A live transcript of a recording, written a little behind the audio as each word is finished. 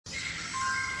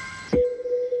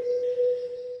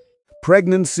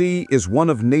Pregnancy is one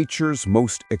of nature's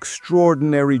most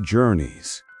extraordinary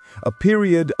journeys, a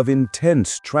period of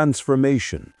intense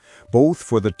transformation, both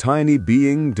for the tiny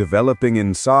being developing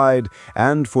inside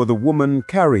and for the woman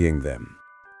carrying them.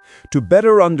 To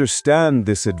better understand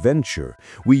this adventure,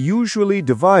 we usually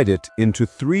divide it into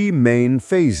three main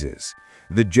phases: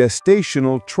 the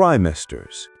gestational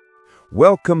trimesters.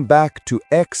 Welcome back to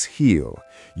XHEALL,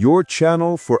 your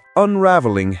channel for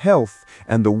unraveling health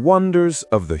and the wonders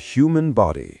of the human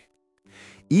body.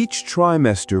 Each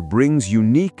trimester brings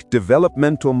unique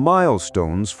developmental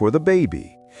milestones for the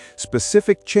baby,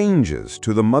 specific changes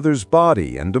to the mother's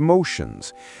body and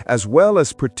emotions, as well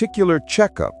as particular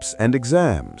checkups and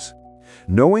exams.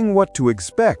 Knowing what to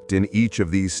expect in each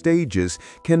of these stages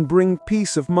can bring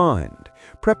peace of mind,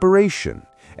 preparation,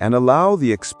 and allow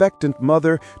the expectant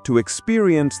mother to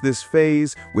experience this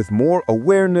phase with more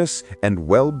awareness and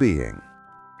well-being.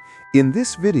 In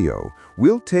this video,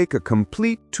 we'll take a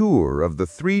complete tour of the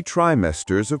 3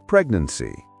 trimesters of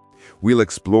pregnancy. We'll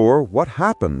explore what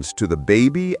happens to the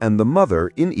baby and the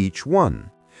mother in each one,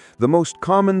 the most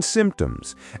common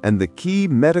symptoms, and the key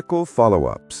medical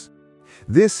follow-ups.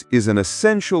 This is an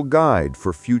essential guide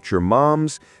for future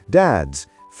moms, dads,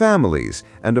 families,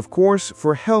 and of course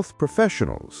for health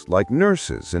professionals like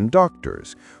nurses and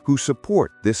doctors who support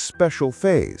this special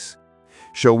phase.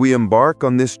 Shall we embark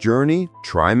on this journey,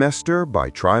 trimester by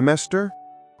trimester?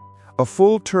 A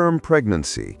full-term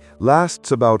pregnancy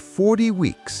lasts about 40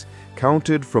 weeks,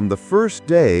 counted from the first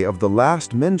day of the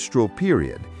last menstrual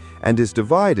period, and is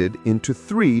divided into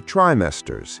 3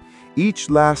 trimesters, each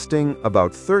lasting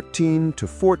about 13 to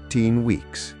 14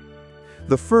 weeks.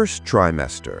 The first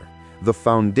trimester, the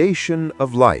foundation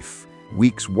of life,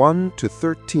 weeks 1 to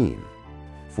 13.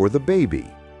 For the baby,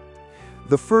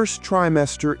 the first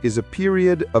trimester is a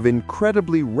period of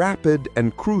incredibly rapid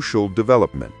and crucial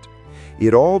development.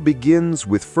 It all begins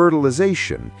with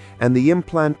fertilization and the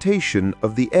implantation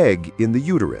of the egg in the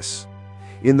uterus.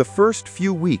 In the first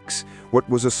few weeks, what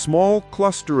was a small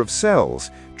cluster of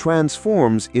cells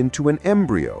transforms into an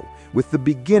embryo with the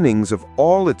beginnings of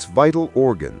all its vital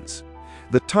organs.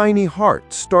 The tiny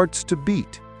heart starts to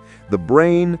beat. The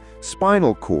brain,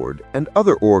 spinal cord, and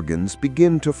other organs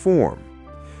begin to form.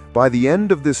 By the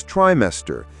end of this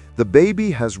trimester, the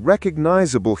baby has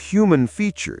recognizable human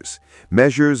features,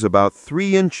 measures about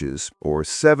 3 inches or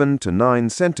 7 to 9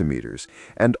 centimeters,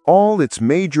 and all its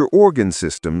major organ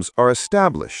systems are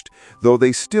established, though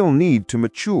they still need to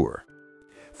mature.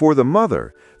 For the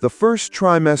mother, the first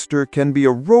trimester can be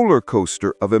a roller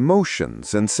coaster of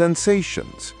emotions and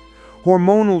sensations.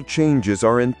 Hormonal changes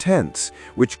are intense,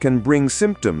 which can bring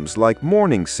symptoms like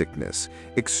morning sickness,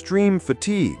 extreme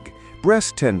fatigue,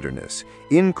 breast tenderness,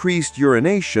 increased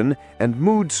urination, and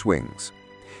mood swings.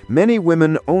 Many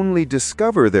women only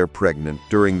discover they're pregnant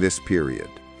during this period.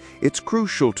 It's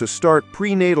crucial to start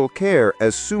prenatal care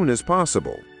as soon as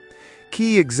possible.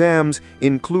 Key exams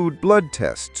include blood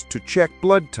tests to check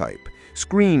blood type,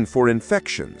 screen for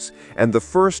infections, and the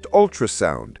first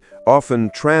ultrasound, often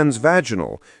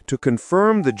transvaginal, to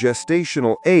confirm the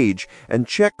gestational age and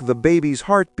check the baby's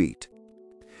heartbeat.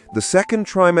 The second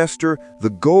trimester, the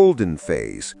golden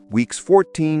phase, weeks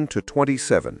 14 to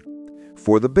 27.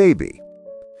 For the baby,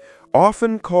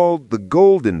 often called the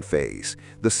golden phase,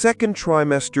 the second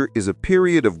trimester is a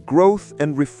period of growth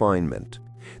and refinement.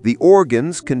 The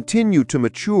organs continue to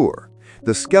mature,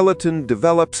 the skeleton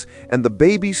develops, and the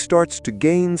baby starts to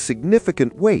gain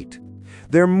significant weight.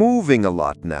 They're moving a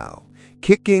lot now,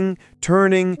 kicking,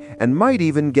 turning, and might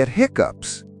even get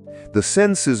hiccups. The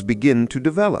senses begin to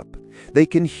develop. They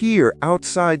can hear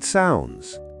outside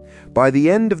sounds. By the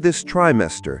end of this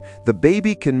trimester, the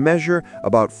baby can measure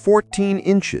about 14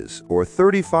 inches or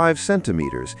 35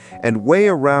 centimeters and weigh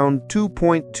around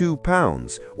 2.2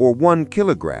 pounds or 1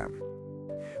 kilogram.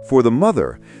 For the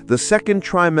mother, the second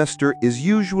trimester is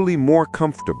usually more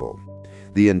comfortable.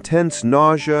 The intense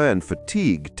nausea and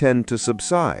fatigue tend to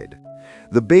subside.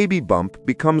 The baby bump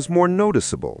becomes more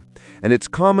noticeable, and it's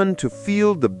common to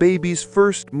feel the baby's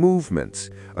first movements,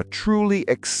 a truly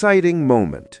exciting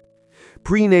moment.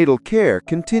 Prenatal care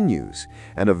continues,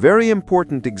 and a very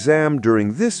important exam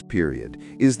during this period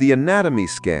is the anatomy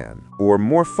scan or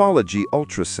morphology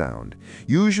ultrasound,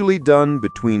 usually done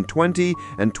between 20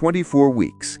 and 24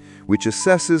 weeks, which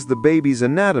assesses the baby's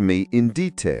anatomy in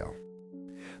detail.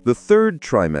 The third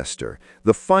trimester,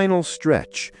 the final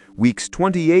stretch, weeks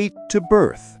 28 to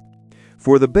birth.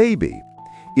 For the baby,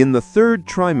 in the third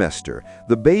trimester,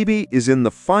 the baby is in the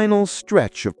final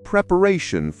stretch of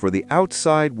preparation for the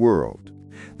outside world.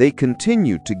 They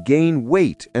continue to gain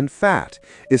weight and fat,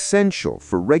 essential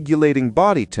for regulating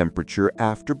body temperature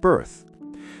after birth.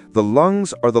 The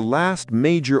lungs are the last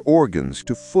major organs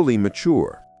to fully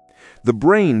mature. The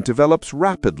brain develops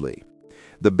rapidly.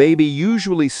 The baby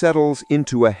usually settles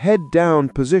into a head-down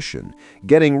position,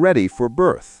 getting ready for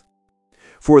birth.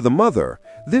 For the mother,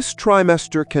 this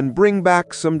trimester can bring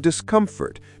back some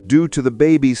discomfort due to the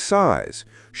baby's size,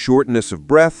 shortness of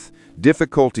breath,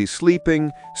 difficulty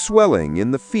sleeping, swelling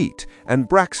in the feet, and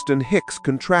Braxton Hicks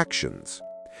contractions.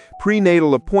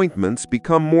 Prenatal appointments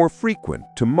become more frequent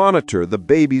to monitor the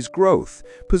baby's growth,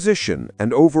 position,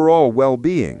 and overall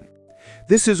well-being.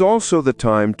 This is also the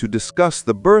time to discuss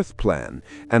the birth plan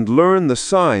and learn the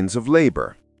signs of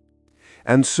labor.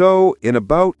 And so, in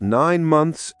about 9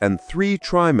 months and 3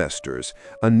 trimesters,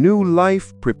 a new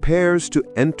life prepares to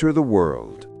enter the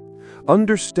world.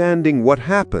 Understanding what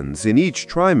happens in each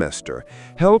trimester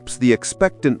helps the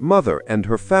expectant mother and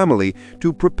her family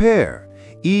to prepare,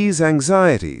 ease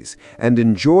anxieties, and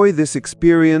enjoy this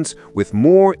experience with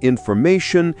more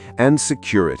information and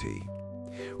security.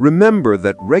 Remember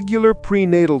that regular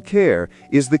prenatal care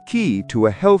is the key to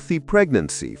a healthy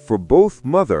pregnancy for both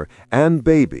mother and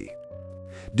baby.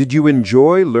 Did you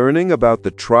enjoy learning about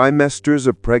the trimesters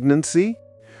of pregnancy?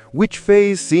 Which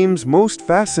phase seems most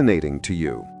fascinating to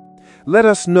you? Let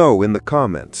us know in the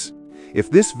comments. If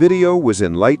this video was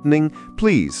enlightening,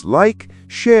 please like,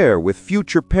 share with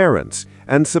future parents,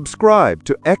 and subscribe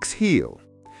to XHEALL.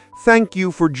 Thank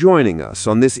you for joining us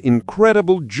on this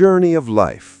incredible journey of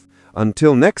life.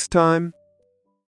 Until next time.